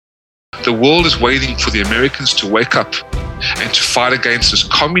The world is waiting for the Americans to wake up and to fight against this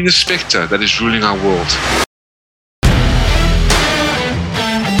communist specter that is ruling our world.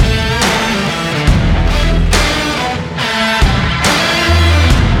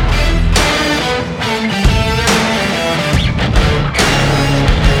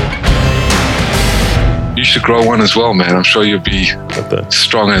 You should grow one as well, man. I'm sure you'll be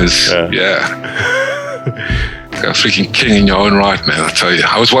strong as, a freaking king in your own right, man. I tell you,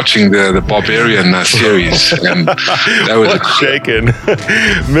 I was watching the Barbarian series, and that was shaken.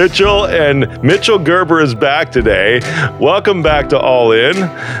 Mitchell Gerber is back today. Welcome back to All In.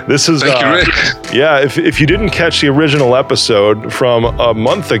 This is thank you, Rick. Yeah, if you didn't catch the original episode from a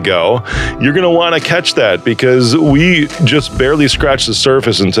month ago, you're going to want to catch that because we just barely scratched the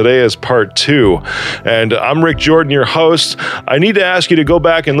surface, and today is part 2. And I'm Rick Jordan, your host. I need to ask you to go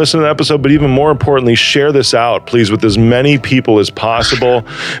back and listen to the episode, but even more importantly, share this out, please, with as many people as possible,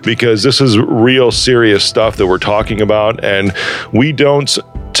 because this is real serious stuff that we're talking about, and we don't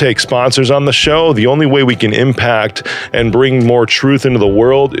take sponsors on the show. The only way we can impact and bring more truth into the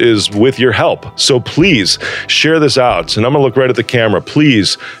world is with your help. So please share this out. And I'm going to look right at the camera.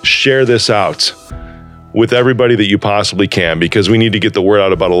 Please share this out with everybody that you possibly can, because we need to get the word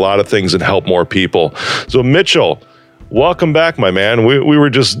out about a lot of things and help more people. So Mitchell, welcome back, my man. We were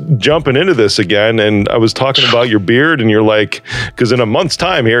just jumping into this again, and I was talking about your beard, and you're like, because in a month's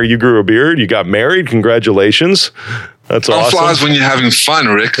time here, you grew a beard, you got married. Congratulations. That's awesome. Time flies when you're having fun,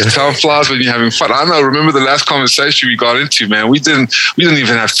 Rick. Time flies when you're having fun. I know. Remember the last conversation we got into, man? We didn't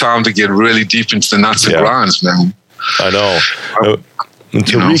even have time to get really deep into the nuts and grinds, man. I know. And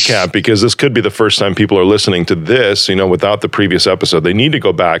to recap, because this could be the first time people are listening to this, without the previous episode, they need to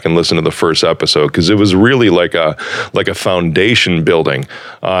go back and listen to the first episode, because it was really like a foundation building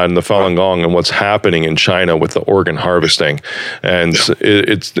on the Falun Gong and what's happening in China with the organ harvesting. And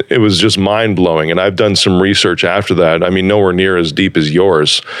it was just mind blowing. And I've done some research after that. I mean, nowhere near as deep as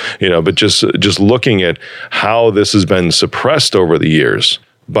yours, but just looking at how this has been suppressed over the years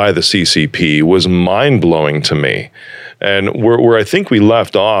by the CCP was mind blowing to me. And where I think we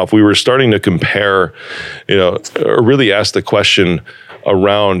left off, we were starting to compare, or really ask the question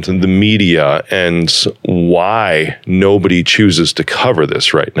around the media and why nobody chooses to cover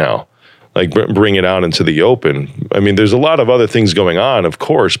this right now, like bring it out into the open. I mean, there's a lot of other things going on, of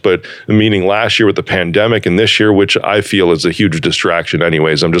course, but meaning last year with the pandemic and this year, which I feel is a huge distraction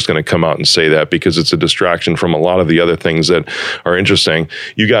anyways. I'm just going to come out and say that because it's a distraction from a lot of the other things that are interesting.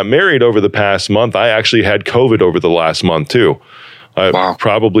 You got married over the past month. I actually had COVID over the last month too. Wow.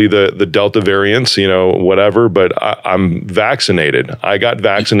 Probably the Delta variants, whatever, but I'm vaccinated. I got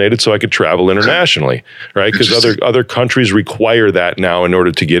vaccinated so I could travel internationally, right? Because other countries require that now in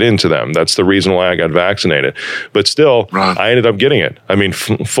order to get into them. That's the reason why I got vaccinated. But still, I ended up getting it. I mean,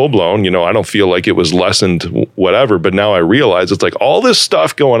 full blown, I don't feel like it was lessened, whatever, but now I realize it's like all this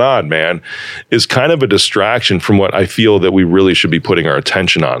stuff going on, man, is kind of a distraction from what I feel that we really should be putting our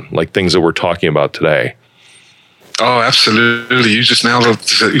attention on, like things that we're talking about today. Oh, absolutely. You just nailed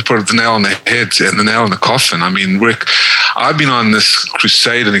it. You put the nail on the head and the nail in the coffin. I mean, Rick, I've been on this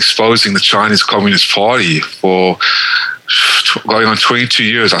crusade in exposing the Chinese Communist Party for going on 22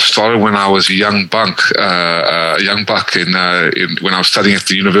 years. I started when I was a young buck when I was studying at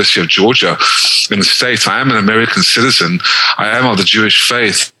the University of Georgia in the States. I am an American citizen. I am of the Jewish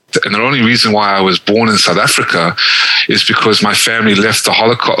faith. And the only reason why I was born in South Africa is because my family left the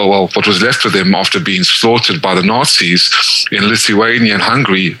Holocaust, what was left of them after being slaughtered by the Nazis in Lithuania and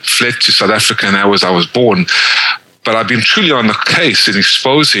Hungary, fled to South Africa, and that was I was born. But I've been truly on the case in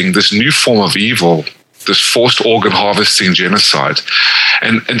exposing this new form of evil, this forced organ harvesting genocide.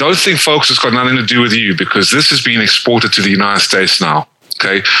 And don't think, folks, it's got nothing to do with you, because this is being exported to the United States now.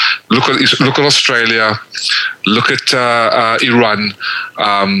 Okay, look at Australia, look at Iran,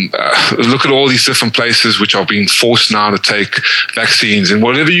 look at all these different places which are being forced now to take vaccines. And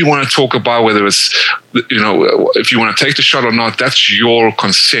whatever you want to talk about, whether it's, if you want to take the shot or not, that's your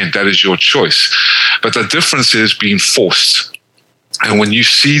consent, that is your choice. But the difference is being forced. And when you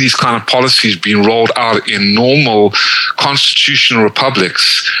see these kind of policies being rolled out in normal constitutional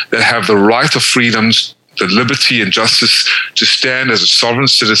republics that have the right of freedoms, the liberty and justice to stand as a sovereign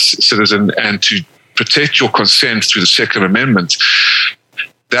citizen and to protect your consent through the Second Amendment,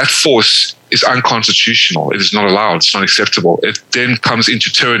 that force is unconstitutional. It is not allowed. It's not acceptable. It then comes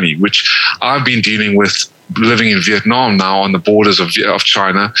into tyranny, which I've been dealing with living in Vietnam now on the borders of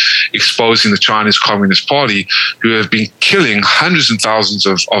China, exposing the Chinese Communist Party, who have been killing hundreds and thousands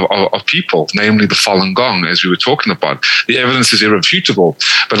of people, namely the Falun Gong, as we were talking about. The evidence is irrefutable.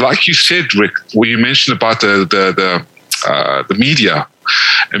 But like you said, Rick, what you mentioned about the media,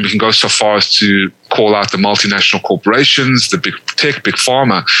 and we can go so far as to call out the multinational corporations, the big tech, big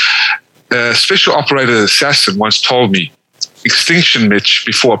pharma. A special operator assassin once told me, extinction, Mitch,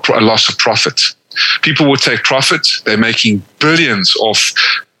 before a loss of profit. People will take profit. They're making billions off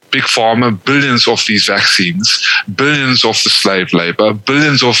big pharma, billions off these vaccines, billions off the slave labor,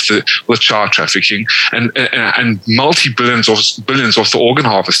 billions off the child trafficking, and multi-billions off the organ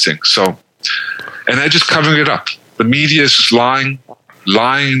harvesting. So, and they're just covering it up. The media is just lying,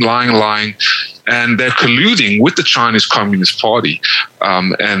 and they're colluding with the Chinese Communist Party.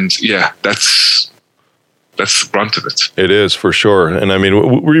 And yeah, that's the brunt of it. It is, for sure. And I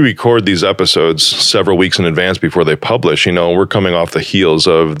mean, we record these episodes several weeks in advance before they publish. You know, we're coming off the heels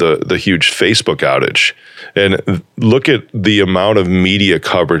of the huge Facebook outage. And look at the amount of media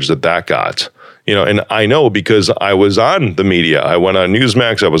coverage that got. You know, and I know because I was on the media. I went on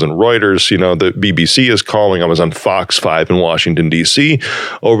Newsmax. I was on Reuters. You know, the BBC is calling. I was on Fox 5 in Washington, D.C.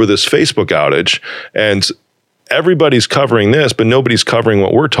 over this Facebook outage. And everybody's covering this, but nobody's covering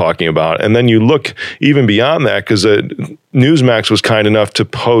what we're talking about. And then you look even beyond that, because Newsmax was kind enough to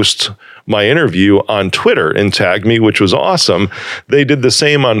post my interview on Twitter and tagged me, which was awesome. They did the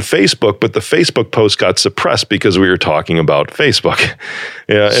same on Facebook, but the Facebook post got suppressed because we were talking about Facebook.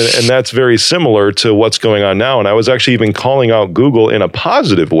 Yeah, and that's very similar to what's going on now. And I was actually even calling out Google in a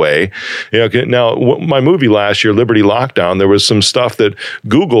positive way. You know, now, my movie last year, Liberty Lockdown, there was some stuff that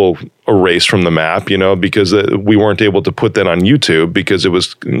Google erased from the map, you know, because we weren't able to put that on YouTube because it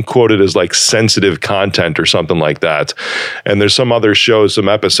was quoted as like sensitive content or something like that. And there's some other shows, some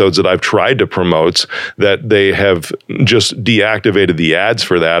episodes that I've tried to promote that they have just deactivated the ads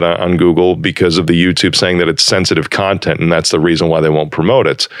for that on Google because of the YouTube saying that it's sensitive content, and that's the reason why they won't promote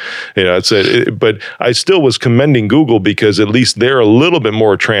it. You know, but I still was commending Google because at least they're a little bit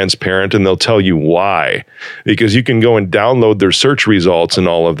more transparent, and they'll tell you why. Because you can go and download their search results and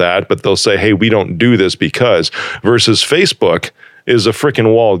all of that, but they'll say, hey, we don't do this because, versus Facebook is a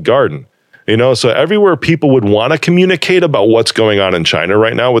freaking walled garden. You know, so everywhere people would want to communicate about what's going on in China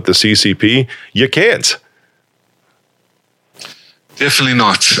right now with the CCP, you can't. Definitely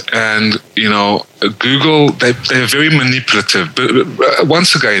not. And, you know, Google, they're very manipulative. But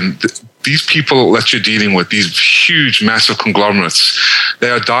once again, these people that you're dealing with, these huge, massive conglomerates, they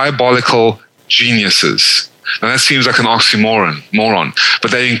are diabolical geniuses. And that seems like an oxymoron,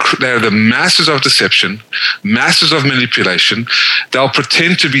 but they're the masters of deception, masters of manipulation. They'll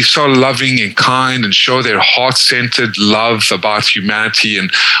pretend to be so loving and kind and show their heart-centered love about humanity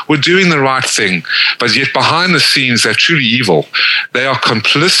and we're doing the right thing. But yet behind the scenes, they're truly evil. They are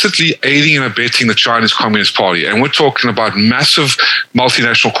complicitly aiding and abetting the Chinese Communist Party. And we're talking about massive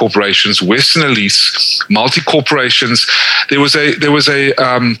multinational corporations, Western elites, multi-corporations. There was a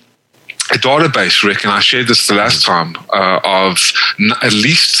database, Rick, and I shared this the last time, of at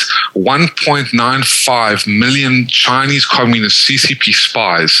least 1.95 million Chinese communist CCP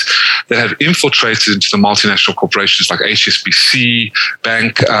spies that have infiltrated into the multinational corporations like HSBC,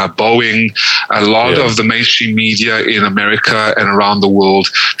 Bank, Boeing, a lot of the mainstream media in America and around the world,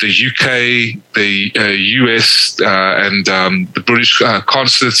 the UK, the US, and the British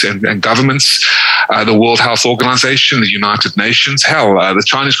consulates and governments, the World Health Organization, the United Nations. Hell, the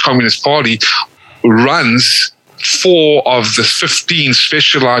Chinese Communist Party runs 4 of the 15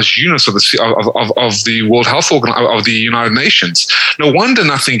 specialized units of the World Health Organization of the United Nations. No wonder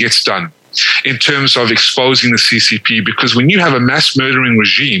nothing gets done in terms of exposing the CCP, because when you have a mass murdering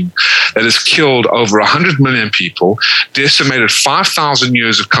regime that has killed over 100 million people, decimated 5,000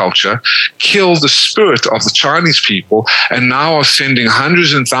 years of culture, killed the spirit of the Chinese people, and now are sending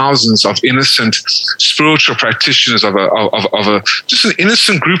hundreds and thousands of innocent spiritual practitioners of just an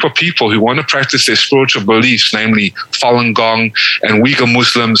innocent group of people who want to practice their spiritual beliefs, namely Falun Gong and Uyghur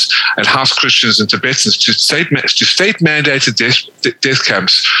Muslims and House Christians and Tibetans, to state-mandated death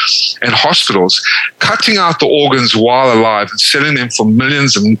camps and hospitals, cutting out the organs while alive and selling them for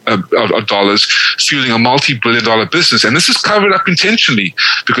millions of dollars, fueling a multi-billion-dollar business. And this is covered up intentionally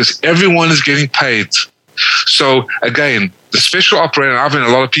because everyone is getting paid. So again, the special operator, I've met a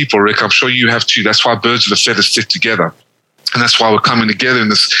lot of people, Rick, I'm sure you have too. That's why birds of a feather stick together. And that's why we're coming together in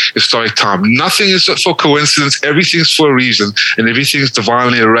this historic time. Nothing is for coincidence. Everything's for a reason, and everything's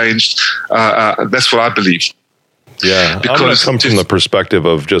divinely arranged. That's what I believe. Yeah, because I'm going to come from the perspective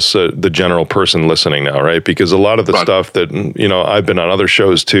of just the general person listening now, right? Because a lot of the stuff that, you know, I've been on other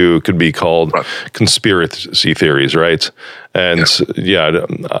shows too could be called conspiracy theories, right? And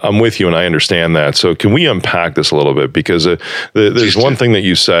I'm with you, and I understand that. So can we unpack this a little bit? Because there's one thing that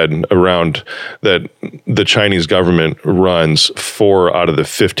you said around that the Chinese government runs 4 out of the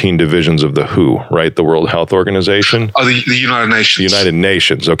 15 divisions of the WHO, right? The World Health Organization? Oh, the United Nations. The United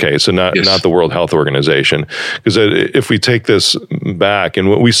Nations. Okay, so not the World Health Organization. Because if we take this back,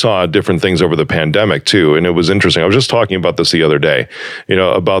 and we saw different things over the pandemic too, and it was interesting. I was just talking about this the other day,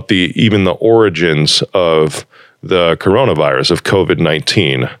 about even the origins of the coronavirus, of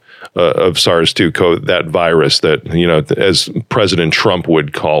COVID-19, of SARS-2, that virus that, as President Trump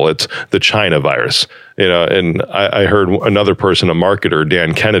would call it, the China virus. And I heard another person, a marketer,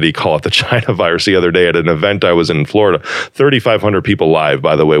 Dan Kennedy, call it the China virus the other day at an event I was in Florida. 3,500 people live,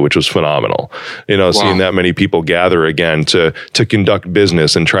 by the way, which was phenomenal. Wow. Seeing that many people gather again to conduct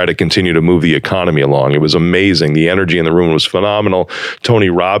business and try to continue to move the economy along. It was amazing. The energy in the room was phenomenal. Tony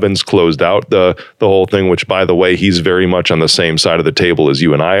Robbins closed out the whole thing, which, by the way, he's very much on the same side of the table as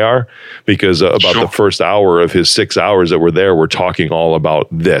you and I are, because about the first hour of his 6 hours that were there, we're talking all about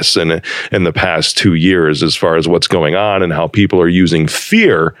this and in the past 2 years, as far as what's going on and how people are using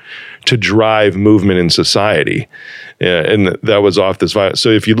fear to drive movement in society. And that was off this virus. So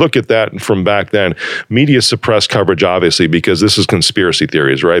if you look at that from back then, media suppressed coverage, obviously, because this is conspiracy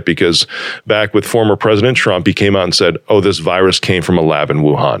theories, right? Because back with former President Trump, he came out and said, this virus came from a lab in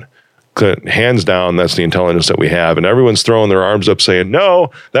Wuhan. Hands down, that's the intelligence that we have. And everyone's throwing their arms up saying, no,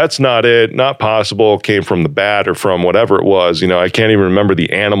 that's not it. Not possible. It came from the bat or from whatever it was. I can't even remember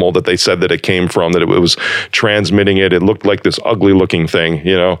the animal that they said that it came from, that it was transmitting it. It looked like this ugly looking thing,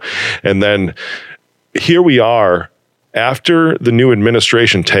 And then here we are after the new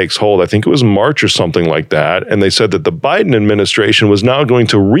administration takes hold. I think it was March or something like that. And they said that the Biden administration was now going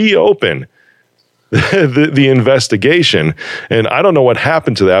to reopen the investigation. And I don't know what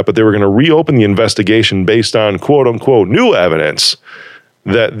happened to that, but they were going to reopen the investigation based on quote unquote new evidence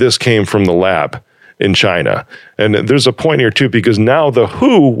that this came from the lab in China. And there's a point here too, because now the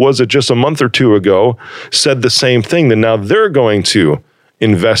WHO, was it just a month or two ago, said the same thing, that now they're going to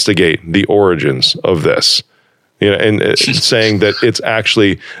investigate the origins of this. And saying that it's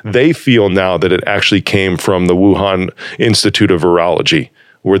actually, they feel now that it actually came from the Wuhan Institute of Virology,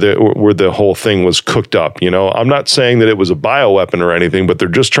 where the whole thing was cooked up. I'm not saying that it was a bioweapon or anything, but they're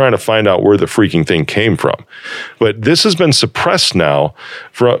just trying to find out where the freaking thing came from. But this has been suppressed now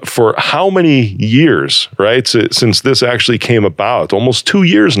for how many years, right? Since this actually came about, almost 2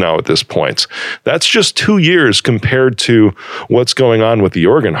 years now at this point. That's just 2 years compared to what's going on with the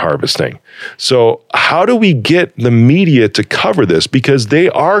organ harvesting. So how do we get the media to cover this? Because they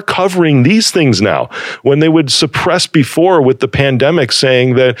are covering these things now, when they would suppress before with the pandemic,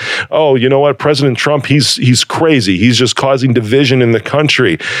 saying that, you know what, President Trump, he's crazy. He's just causing division in the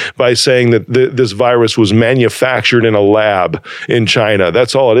country by saying that this virus was manufactured in a lab in China.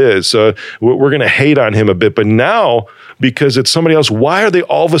 That's all it is. So we're going to hate on him a bit. But now, because it's somebody else, why are they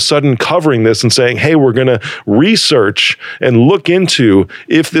all of a sudden covering this and saying, hey, we're going to research and look into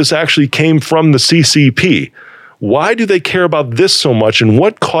if this actually came from the CCP? Why do they care about this so much, and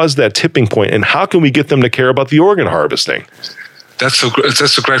what caused that tipping point, and how can we get them to care about the organ harvesting? That's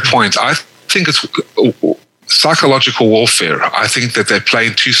a great point. I think it's psychological warfare. I think that they're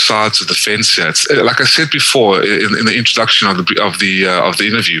playing two sides of the fence here. It's, like I said before in the introduction of the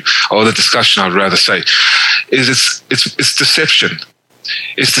interview, or the discussion, I'd rather say, it's deception.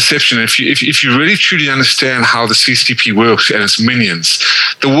 It's deception. If you really truly understand how the CCP works and its minions,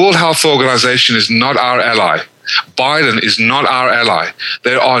 the World Health Organization is not our ally. Biden is not our ally.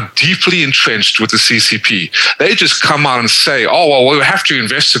 They are deeply entrenched with the CCP. They just come out and say, "Oh, well, we have to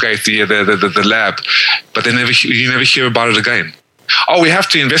investigate the lab," but you never hear about it again. Oh, we have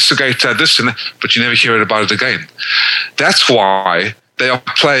to investigate this and that, but you never hear about it again. That's why they are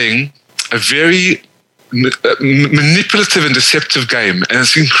playing a very manipulative and deceptive game, and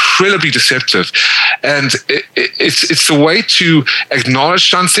it's incredibly deceptive. And it's a way to acknowledge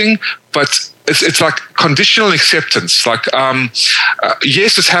something, but it's like conditional acceptance. Like,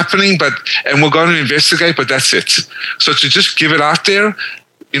 yes, it's happening, and we're going to investigate, but that's it. So to just give it out there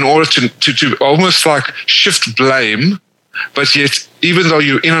in order to almost like shift blame, but yet, even though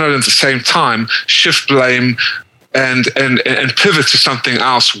you're in on it at the same time, shift blame and pivot to something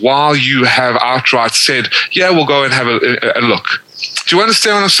else while you have outright said, yeah, we'll go and have a look. Do you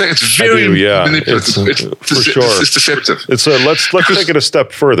understand what I'm saying? It's very manipulative. It's deceptive. It's let's take it a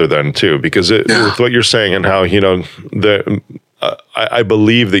step further then too, because with what you're saying and how I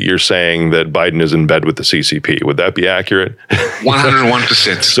believe that you're saying that Biden is in bed with the CCP. Would that be accurate?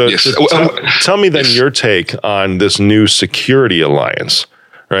 101%. So yes. tell me then your take on this new security alliance,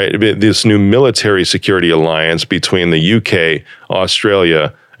 right? This new military security alliance between the UK,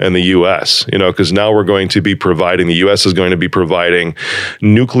 Australia, and the U.S., because now we're going to be providing, the U.S. is going to be providing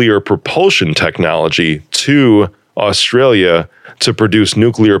nuclear propulsion technology to Australia to produce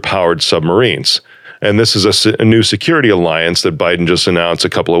nuclear-powered submarines. And this is a new security alliance that Biden just announced a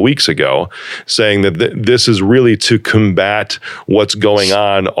couple of weeks ago, saying that this is really to combat what's going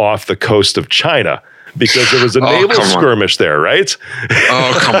on off the coast of China. Because there was a naval skirmish there, right?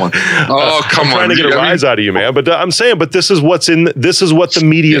 Oh, come on. I'm trying to get a rise out of you, man. But I'm saying, this is what the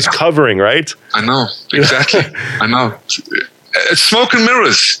media is covering, right? I know, exactly. I know. It's smoke and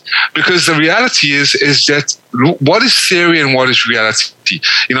mirrors, because the reality is that what is theory and what is reality?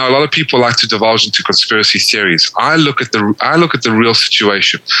 A lot of people like to divulge into conspiracy theories. I look at the real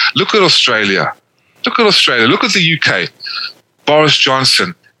situation. Look at Australia. Look at the UK. Boris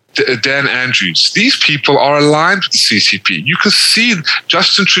Johnson, Dan Andrews. These people are aligned with the CCP. You can see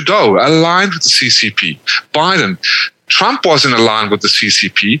Justin Trudeau aligned with the CCP. Biden. Trump wasn't aligned with the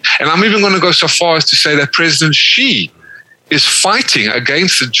CCP. And I'm even going to go so far as to say that President Xi is fighting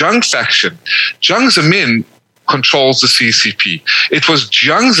against the Jiang faction. Jiang Zemin controls the CCP. It was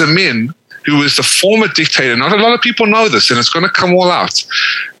Jiang Zemin who is the former dictator. Not a lot of people know this, and it's going to come all out.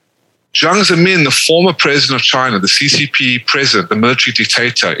 Jiang Zemin, the former president of China, the CCP president, the military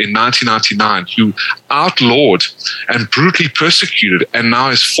dictator in 1999, who outlawed and brutally persecuted and now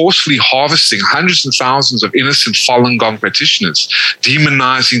is forcefully harvesting hundreds and thousands of innocent Falun Gong practitioners,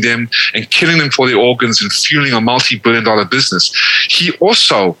 demonizing them and killing them for their organs and fueling a multi-billion-dollar business. He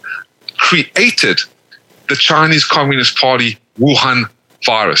also created the Chinese Communist Party Wuhan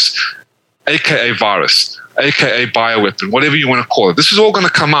virus, aka bioweapon, whatever you want to call it. This is all going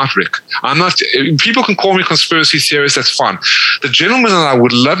to come out, Rick. People can call me conspiracy theorist, that's fine. The gentleman that I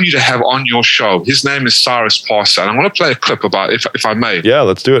would love you to have on your show, his name is Cyrus Parsa, and I'm going to play a clip about it, if I may. Yeah,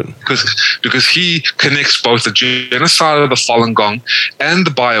 let's do it. Because he connects both the genocide of the Falun Gong and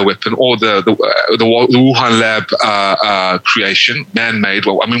the bioweapon, or the Wuhan lab creation, man-made.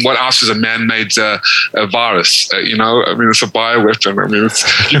 Well, what else is a man-made virus? It's a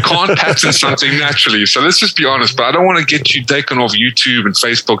bioweapon. You can't patent something naturally. So let's just be honest, but I don't want to get you taken off YouTube and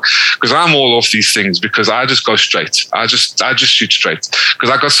Facebook, because I'm all off these things, because I just go straight. I just shoot straight, because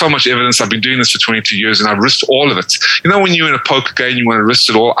I got so much evidence. I've been doing this for 22 years and I've risked all of it. When you're in a poker game, you want to risk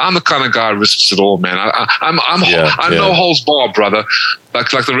it all. I'm the kind of guy who risks it all, man. I'm no holds barred, brother. Like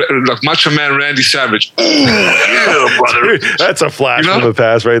Macho Man Randy Savage. Ooh, yeah, brother. That's a flash from the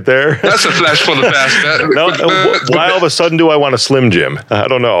past right there. That's a flash from the past. Why all of a sudden do I want a Slim Jim? I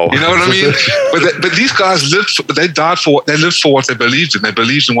don't know. You know what I mean? But these guys lived for what they believed in. They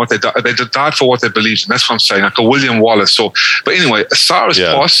believed in what they died. They died for what they believed in. That's what I'm saying. Like a William Wallace. But anyway, Cyrus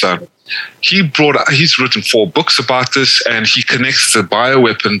Parsa, he's written 4 books about this, and he connects the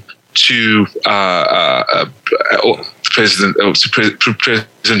bioweapon to President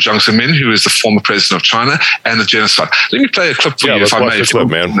Jiang Zemin, who is the former president of China, and the genocide. Let me play a clip for you, if I may. The clip,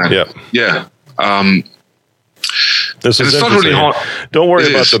 man. Yeah. This is not really hard. Don't worry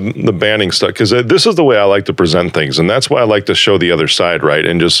about the banning stuff, because this is the way I like to present things, and that's why I like to show the other side, right?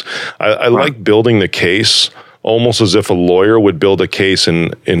 And just I like building the case almost as if a lawyer would build a case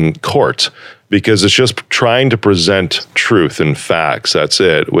in court, because it's just trying to present truth and facts. That's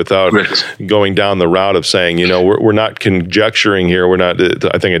it, without going down the route of saying, we're not conjecturing here. We're not.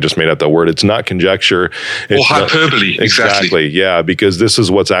 I think I just made up that word. It's not conjecture. Or hyperbole. Exactly. Yeah, because this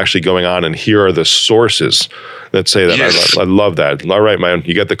is what's actually going on, and here are the sources that say that. Yes. I love that. All right, man.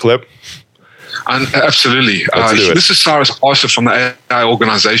 You got the clip? Absolutely. This is Cyrus Parsa from the AI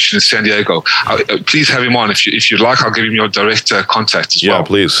organization in San Diego. Please have him on. If you'd like, I'll give him your direct contact as well. Yeah,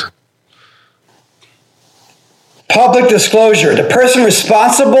 please. Public disclosure. The person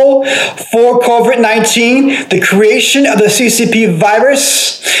responsible for COVID-19, the creation of the CCP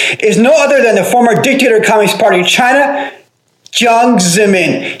virus, is no other than the former dictator Communist Party of China, Jiang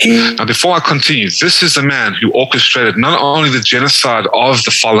Zemin. Now, before I continue, this is the man who orchestrated not only the genocide of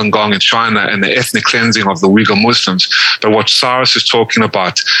the Falun Gong in China and the ethnic cleansing of the Uyghur Muslims, but what Cyrus is talking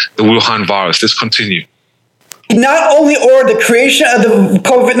about, the Wuhan virus. Let's continue. Not only ordered the creation of the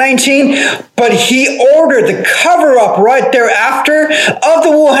COVID-19, but he ordered the cover-up right thereafter of the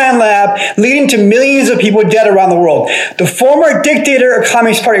Wuhan lab, leading to millions of people dead around the world. The former dictator of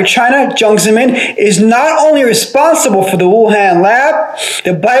Communist Party of China, Jiang Zemin, is not only responsible for the Wuhan lab,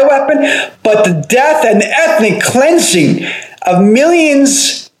 the bioweapon, but the death and ethnic cleansing of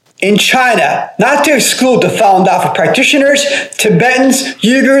millions in China, not to exclude the Falun Dafa practitioners, Tibetans,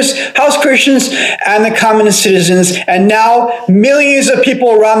 Uyghurs, House Christians, and the communist citizens, and now millions of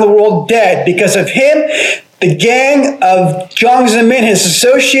people around the world dead because of him the gang of Jiang Zemin, his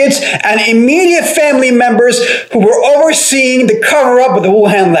associates, and immediate family members who were overseeing the cover-up of the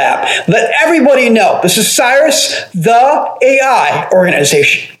Wuhan lab. Let everybody know, this is Cyrus, the AI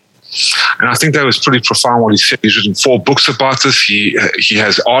organization. And I think that was pretty profound what he said. He's written 4 books about this. He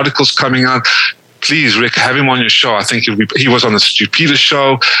has articles coming out. Please, Rick, have him on your show. I think he was on the Stu Peters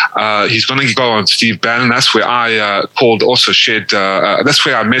show. He's going to go on Steve Bannon. That's where I that's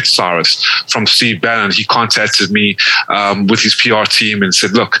where I met Cyrus, from Steve Bannon. He contacted me with his PR team and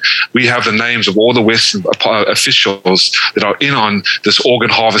said, look, we have the names of all the Western officials that are in on this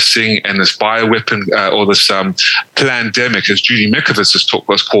organ harvesting and this bioweapon or this pandemic, as Judy Mikovits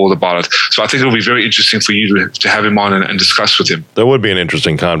was called about it. So I think it'll be very interesting for you to have him on and discuss with him. That would be an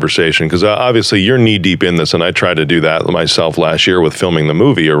interesting conversation, because obviously you're knee deep in this, and I tried to do that myself last year with filming the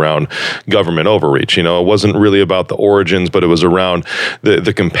movie around government overreach. You know, it wasn't really about the origins, but it was around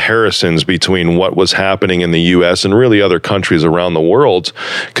the comparisons between what was happening in the U.S. and really other countries around the world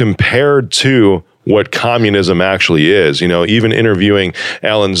compared to what communism actually is. You know, even interviewing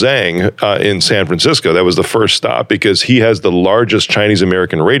Alan Zhang in San Francisco, that was the first stop, because he has the largest Chinese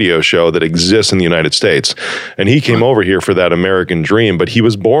American radio show that exists in the United States. And he came over here for that American dream, but he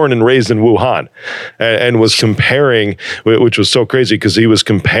was born and raised in Wuhan, and was comparing, which was so crazy, because he was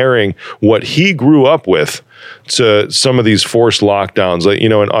comparing what he grew up with to some of these forced lockdowns. Like, you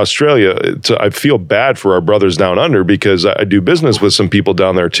know, in Australia, I feel bad for our brothers down under, because I do business with some people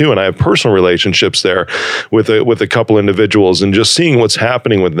down there too, and I have personal relationships there with a couple individuals, and just seeing what's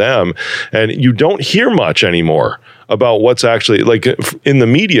happening with them. And you don't hear much anymore about what's actually, like, in the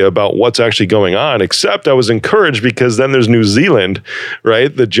media, about what's actually going on, except I was encouraged because then there's New Zealand,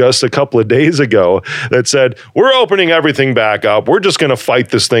 right, that just a couple of days ago that said, we're opening everything back up. We're just going to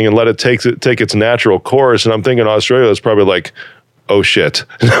fight this thing and let it take its natural course. And I'm thinking Australia is probably like, oh shit,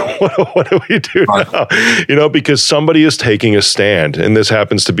 what do we do now? You know, because somebody is taking a stand, and this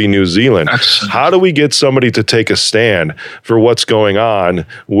happens to be New Zealand. Absolutely. How do we get somebody to take a stand for what's going on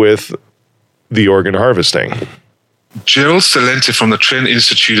with the organ harvesting? Gerald Celente from the Trent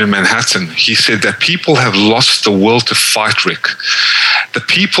Institute in Manhattan, he said that people have lost the will to fight, Rick. The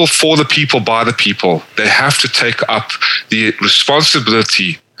people, for the people, by the people, they have to take up the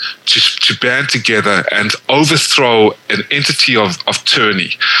responsibility to band together and overthrow an entity of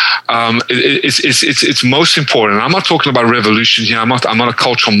tyranny. It's most important. I'm not talking about revolution here. I'm not a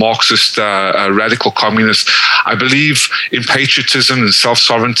cultural Marxist, radical communist. I believe in patriotism and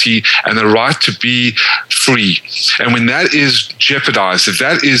self-sovereignty and the right to be free. And when that is jeopardized, if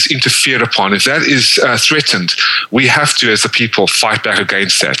that is interfered upon, if that is threatened, we have to, as a people, fight back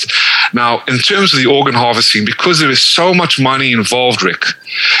against that. Now, in terms of the organ harvesting, because there is so much money involved, Rick,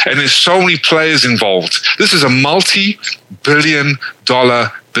 and there's so many players involved, this is a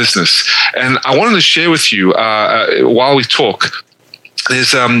multi-billion-dollar business. And I wanted to share with you, while we talk,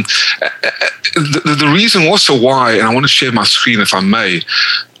 there's the reason also why, and I want to share my screen if I may.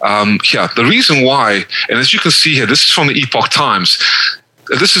 The reason why, and as you can see here, this is from the Epoch Times.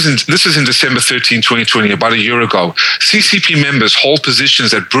 This is in December 13, 2020, about a year ago. CCP members hold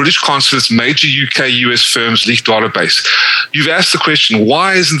positions at British consulates, major UK, US firms' leaked database. You've asked the question,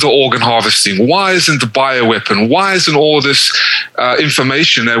 why isn't the organ harvesting? Why isn't the bioweapon? Why isn't all this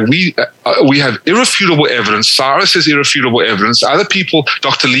information that we have irrefutable evidence? Cyrus has irrefutable evidence. Other people,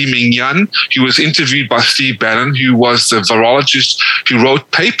 Dr. Li Mingyan, who was interviewed by Steve Bannon, who was the virologist who wrote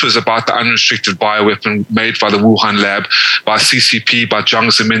papers about the unrestricted bioweapon made by the Wuhan lab, by CCP, by Jiang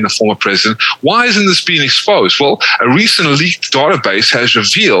Zemin, the former president. Why isn't this being exposed? Well, a recent leaked database has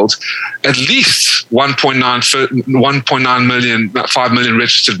revealed at least 1.9 million, 5 million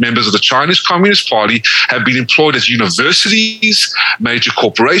registered members of the Chinese Communist Party have been employed at universities, major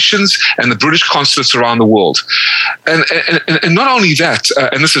corporations, and the British consulates around the world. And not only that,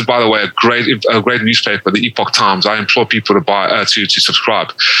 and this is, by the way, a great newspaper, the Epoch Times. I implore people to buy to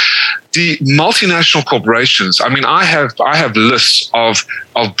subscribe. The multinational corporations, I mean, I have lists of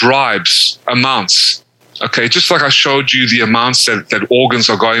bribes, amounts. Okay, just like I showed you the amounts that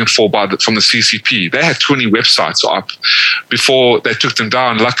organs are going for from the CCP. They had 20 websites up before they took them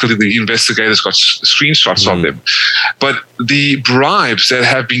down. Luckily, the investigators got screenshots of them. But the bribes that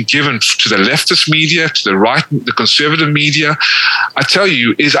have been given to the leftist media, to the right, the conservative media, I tell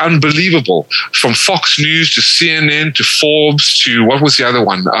you, is unbelievable. From Fox News to CNN to Forbes to, what was the other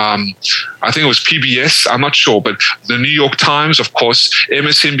one? I think it was PBS. I'm not sure. But the New York Times, of course,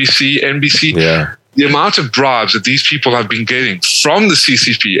 MSNBC, NBC. Yeah. the amount of bribes that these people have been getting from the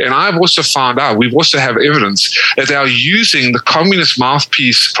CCP. And I've also found out, we've also have evidence that they are using the communist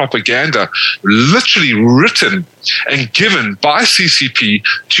mouthpiece propaganda, literally written and given by CCP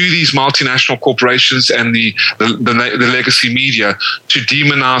to these multinational corporations and the legacy media to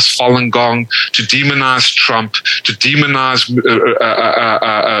demonize Falun Gong, to demonize Trump, to demonize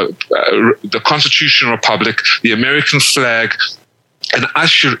the Constitutional Republic, the American flag, and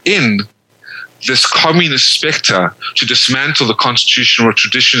usher in this communist specter to dismantle the constitutional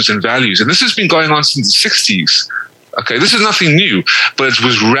traditions and values. And this has been going on since the 60s. Okay, this is nothing new, but it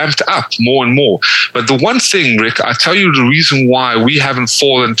was ramped up more and more. But the one thing, Rick, I tell you the reason why we haven't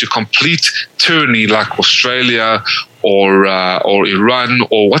fallen to complete tyranny like Australia or Iran,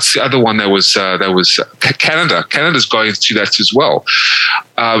 or what's the other one that was Canada. Canada's going through that as well,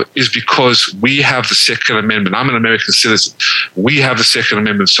 is because we have the Second Amendment. I'm an American citizen. We have the Second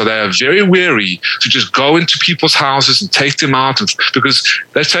Amendment, so they are very wary to just go into people's houses and take them out, because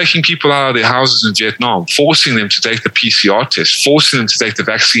they're taking people out of their houses in Vietnam, forcing them to take the PCR test, forcing them to take the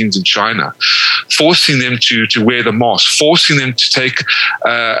vaccines in China, forcing them to wear the mask, forcing them to take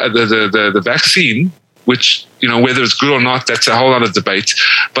the vaccine, which, whether it's good or not, that's a whole other debate.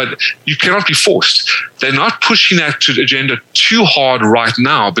 But you cannot be forced. They're not pushing that to the agenda too hard right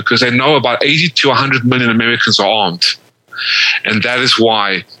now because they know about 80 to 100 million Americans are armed. And that is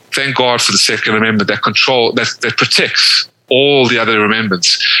why, thank God for the Second Amendment that protects all the other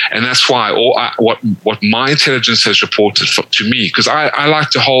amendments. And that's why what my intelligence has reported to me, because I like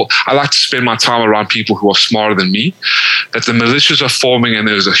to spend my time around people who are smarter than me, that the militias are forming and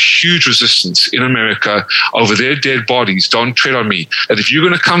there's a huge resistance in America over their dead bodies. Don't tread on me. That if you're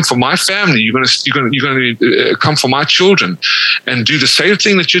going to come for my family, you're going to come for my children and do the same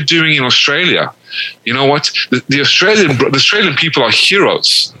thing that you're doing in Australia. You know what? The Australian people are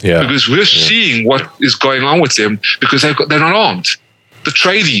heroes because we're seeing what is going on with them because they're not armed. The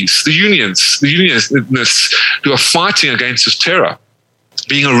tradies, the unionists who are fighting against this terror,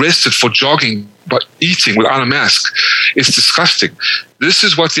 being arrested for jogging but eating without a mask, is disgusting. This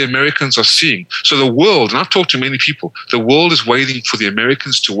is what the Americans are seeing. So the world, and I've talked to many people, the world is waiting for the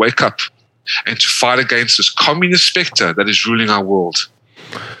Americans to wake up and to fight against this communist specter that is ruling our world.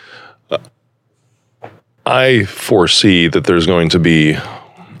 I foresee that there's going to be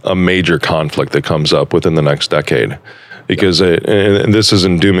a major conflict that comes up within the next decade, because and this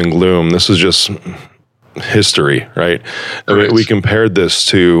isn't doom and gloom. This is just history, right? I mean, we compared this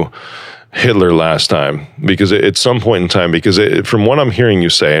to Hitler last time, because at some point in time, because from what I'm hearing you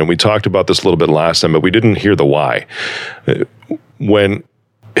say, and we talked about this a little bit last time, but we didn't hear the why. When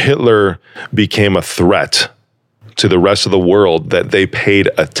Hitler became a threat to the rest of the world that they paid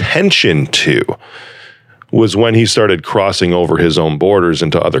attention to, was when he started crossing over his own borders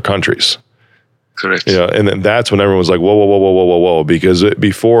into other countries. Correct. Yeah, and then that's when everyone was like, whoa, because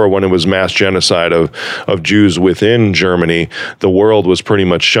before, when it was mass genocide of Jews within Germany, the world was pretty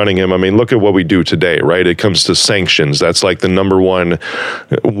much shunning him. I mean, look at what we do today, right? It comes to sanctions. That's like the number one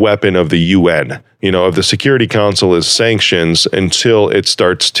weapon of the UN. Of the Security Council is sanctions until it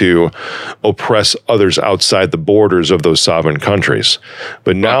starts to oppress others outside the borders of those sovereign countries.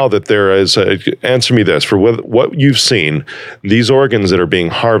 But now that there is, answer me this, for what you've seen, these organs that are being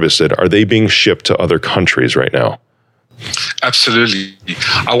harvested, are they being shipped to other countries right now? Absolutely.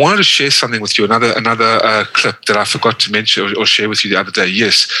 I wanted to share something with you, another clip that I forgot to mention or share with you the other day.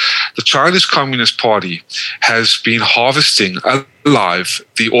 Yes, the Chinese Communist Party has been harvesting alive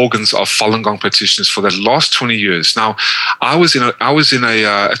the organs of Falun Gong practitioners for the last 20 years. Now, I was in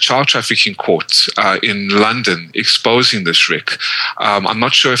a child trafficking court in London exposing this, Rick. I'm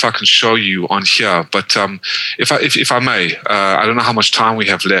not sure if I can show you on here, but if I may, I don't know how much time we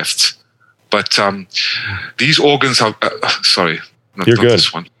have left. But these organs are, sorry, not good.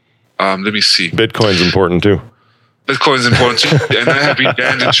 This one. Let me see. Bitcoin's important too. Bitcoin's important too. And they have been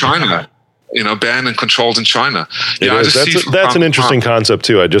banned in China, banned and controlled in China. That's an interesting concept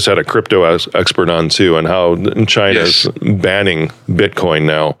too. I just had a crypto expert on too, and how China's banning Bitcoin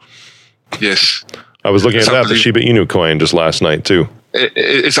now. Yes. I was looking at the Shiba Inu coin just last night too.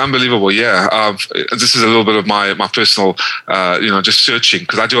 It's unbelievable, yeah. This is a little bit of my personal, just searching,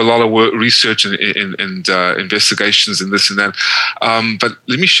 because I do a lot of research and investigations and this and that. But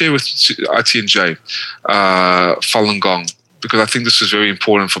let me share with ITNJ Falun Gong, because I think this is very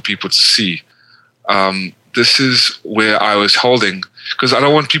important for people to see. This is where I was holding, because I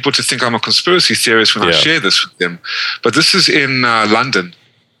don't want people to think I'm a conspiracy theorist when I share this with them. But this is in London.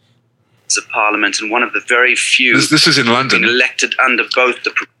 Of Parliament, and one of the very few. This is in London. Elected under both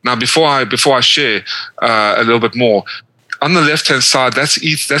the. Now, before I share a little bit more, on the left-hand side,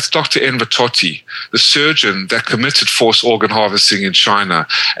 that's Dr. Enver Tohti, the surgeon that committed forced organ harvesting in China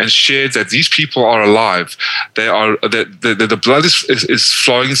and shared that these people are alive. The blood is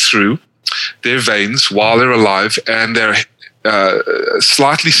flowing through their veins while they're alive, and they're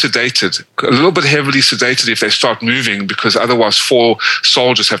slightly sedated, a little bit heavily sedated if they start moving, because otherwise 4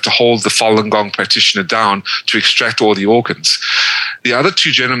 soldiers have to hold the Falun Gong practitioner down to extract all the organs. The other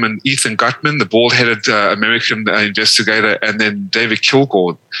 2 gentlemen, Ethan Gutmann, the bald-headed American investigator, and then David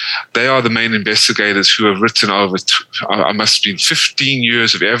Kilgore, they are the main investigators who have written over, must have been 15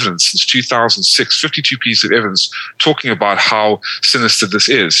 years of evidence since 2006, 52 pieces of evidence talking about how sinister this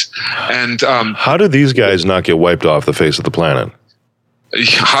is. And how do these guys not get wiped off the face of the planet?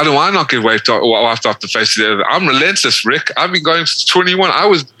 How do I not get wiped off the face of the earth? I'm relentless, Rick. I've been going since 21.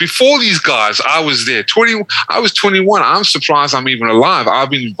 Before these guys, I was there. I was 21. I'm surprised I'm even alive. I've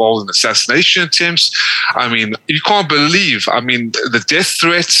been involved in assassination attempts. I mean, you can't believe. I mean, the death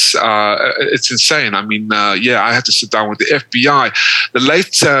threats, it's insane. I mean, I had to sit down with the FBI. The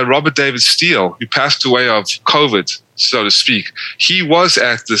late Robert David Steele, who passed away of COVID, so to speak, he was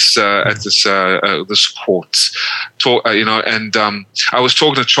at this court, and I was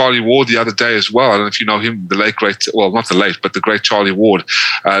talking to Charlie Ward the other day as well. I don't know if you know him, the late great, well, not the late, but the great Charlie Ward,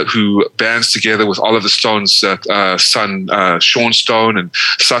 who bands together with Oliver Stone's son, Sean Stone, and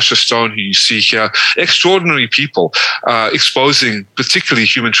Sasha Stone, who you see here. Extraordinary people exposing particularly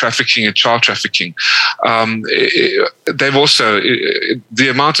human trafficking and child trafficking. They've also, the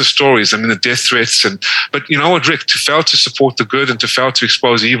amount of stories, I mean, the death threats, but you know what, Rick, to fail to support the good and to fail to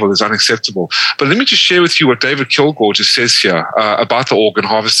expose evil is unacceptable. But let me just share with you what David Kilgore just says here about the organ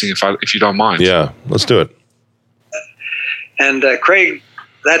harvesting, if you don't mind. Yeah, let's do it. And Craig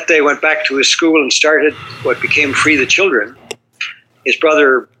that day went back to his school and started what became Free the Children. His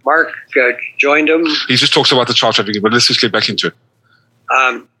brother Mark joined him. He just talks about the child trafficking, but let's just get back into it.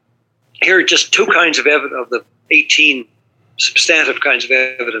 Here are just 2 kinds of evidence of the 18 substantive kinds of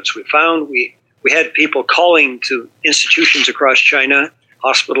evidence we found. We had people calling to institutions across China,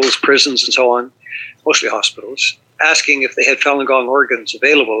 hospitals, prisons, and so on, mostly hospitals, asking if they had Falun Gong organs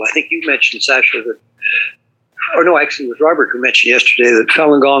available. I think you mentioned, Sasha, that, or no, actually it was Robert who mentioned yesterday that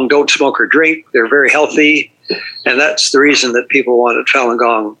Falun Gong don't smoke or drink. They're very healthy, and that's the reason that people wanted Falun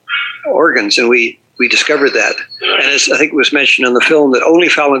Gong organs, and we discovered that. And as I think it was mentioned in the film, that only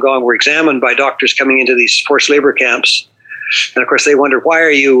Falun Gong were examined by doctors coming into these forced labor camps. And of course, they wondered, why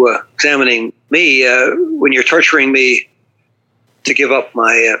are you examining me when you're torturing me to give up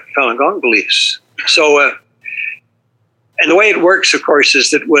my Falun Gong beliefs? So, and the way it works, of course, is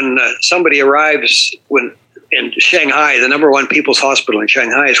that when somebody arrives in Shanghai, the #1 people's hospital in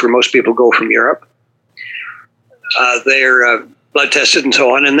Shanghai is where most people go from Europe. They're blood tested and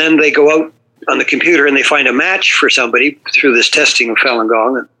so on, and then they go out on the computer and they find a match for somebody through this testing of Falun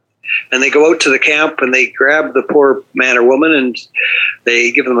Gong. And they go out to the camp and they grab the poor man or woman and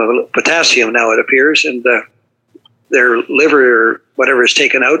they give them a potassium, now it appears, and their liver or whatever is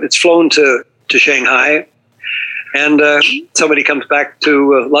taken out. It's flown to Shanghai, and somebody comes back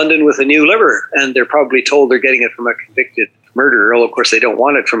to London with a new liver, and they're probably told they're getting it from a convicted murderer. Although, of course, they don't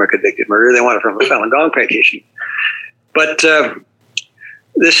want it from a convicted murderer. They want it from a Falun Gong practitioner. But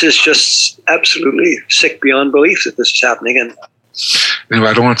this is just absolutely sick beyond belief that this is happening. And anyway,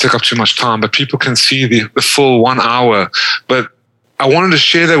 I don't want to take up too much time, but people can see the full 1 hour. But I wanted to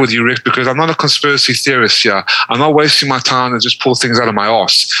share that with you, Rick, because I'm not a conspiracy theorist here. I'm not wasting my time to just pull things out of my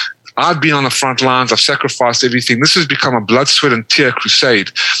arse. I've been on the front lines. I've sacrificed everything. This has become a blood, sweat, and tear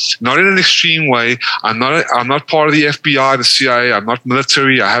crusade. Not in an extreme way. I'm not part of the FBI, the CIA. I'm not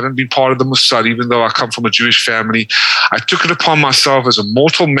military. I haven't been part of the Mossad, even though I come from a Jewish family. I took it upon myself as a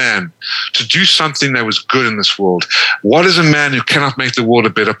mortal man to do something that was good in this world. What is a man who cannot make the world a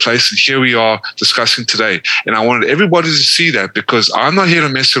better place? And here we are discussing today. And I wanted everybody to see that, because I'm not here to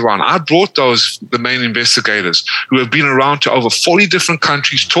mess around. I brought the main investigators who have been around to over 40 different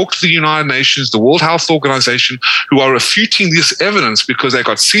countries, talked to the United Nations, the World Health Organization, who are refuting this evidence because they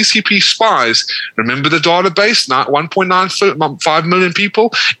got CCP spies. Remember the database, 1.95 million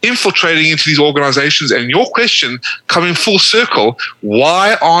people infiltrating into these organizations. And your question coming full circle,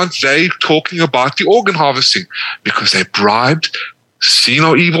 why aren't they talking about the organ harvesting? Because they bribed, see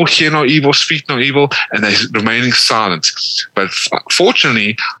no evil, hear no evil, speak no evil, and they're remaining silent. But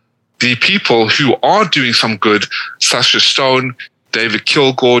fortunately, the people who are doing some good, Sasha Stone, David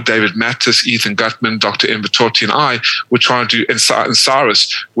Kilgore, David Mattis, Ethan Gutmann, Dr. Enver Tohti, and I were trying to, and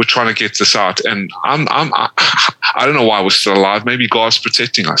Cyrus, we're trying to get this out. And I don't know why we're still alive. Maybe God's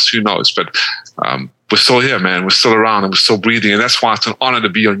protecting us. Who knows? But we're still here, man. We're still around and we're still breathing. And that's why it's an honor to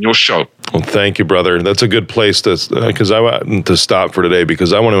be on your show. Well, thank you, brother. That's a good place to stop for today,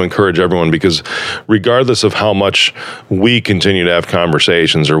 because I want to encourage everyone, because regardless of how much we continue to have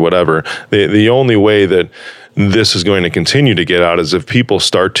conversations or whatever, the only way that this is going to continue to get out is if people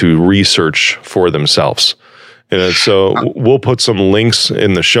start to research for themselves. So we'll put some links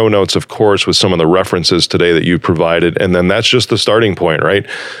in the show notes, of course, with some of the references today that you provided. And then that's just the starting point, right?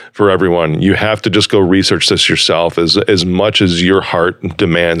 For everyone, you have to just go research this yourself as much as your heart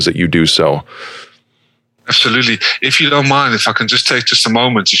demands that you do so. Absolutely. If you don't mind, if I can just take just a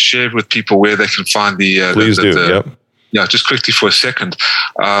moment to share with people where they can find Please do. Yep. Yeah, just quickly for a second.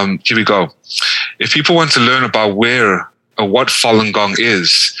 Here we go. If people want to learn about what Falun Gong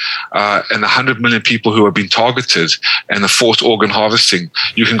is, and the 100 million people who have been targeted, and the forced organ harvesting,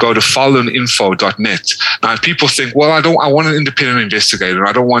 you can go to faluninfo.net. Now, if people think, well, I want an independent investigator,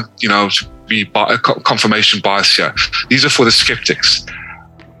 I don't want, to be confirmation bias here. These are for the skeptics.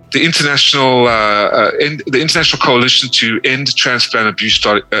 The international coalition to end transplant abuse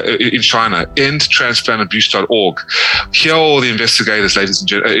in China, endtransplantabuse.org. Here are all the investigators, ladies and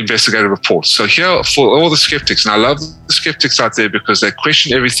gentlemen, investigative reports. So here for all the skeptics, and I love the skeptics out there because they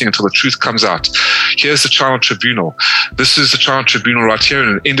question everything until the truth comes out. Here's the China Tribunal. This is the China Tribunal right here,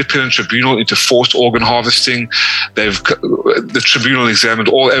 an independent tribunal into forced organ harvesting. The tribunal examined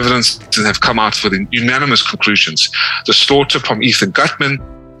all evidence and have come out with unanimous conclusions. The slaughter from Ethan Gutman.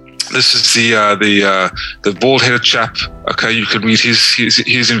 This is the bald-headed chap. Okay, you can read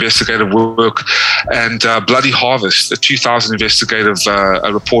his investigative work, and Bloody Harvest, a 2000 investigative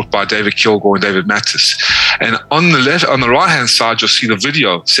report by David Kilgore and David Mattis. And on the right-hand side, you'll see the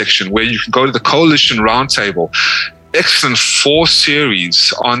video section where you can go to the Coalition Roundtable. Excellent 4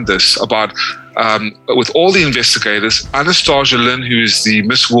 series on this about. With all the investigators, Anastasia Lin, who is the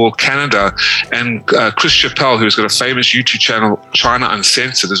Miss World Canada, and Chris Chappell, who's got a famous YouTube channel, China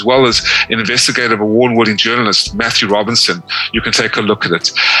Uncensored, as well as an investigative award-winning journalist, Matthew Robinson. You can take a look at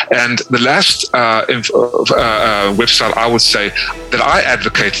it. And the last website I would say that I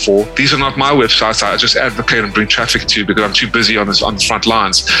advocate for, these are not my websites, I just advocate and bring traffic to because I'm too busy on the front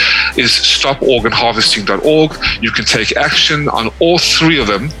lines, is stoporganharvesting.org. You can take action on all 3 of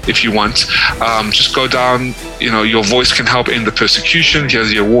them if you want. Just go down, your voice can help end the persecution. Here's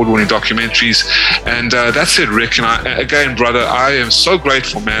the award-winning documentaries. And that's it, Rick. And again, brother, I am so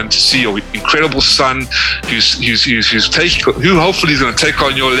grateful, man, to see your incredible son who hopefully is going to take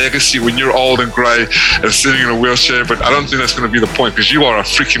on your legacy when you're old and gray and sitting in a wheelchair. But I don't think that's going to be the point, because you are a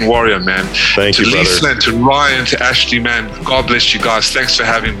freaking warrior, man. Thank you, brother. To Lisa and to Ryan, to Ashley, man, God bless you guys. Thanks for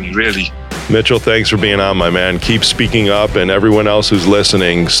having me, really. Mitchell, thanks for being on, my man. Keep speaking up, and everyone else who's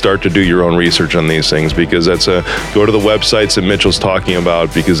listening, start to do your own research on these things, because go to the websites that Mitchell's talking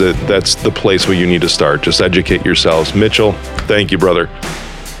about, because that's the place where you need to start. Just educate yourselves. Mitchell, thank you, brother.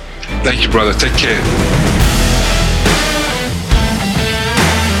 Thank you, brother. Take care.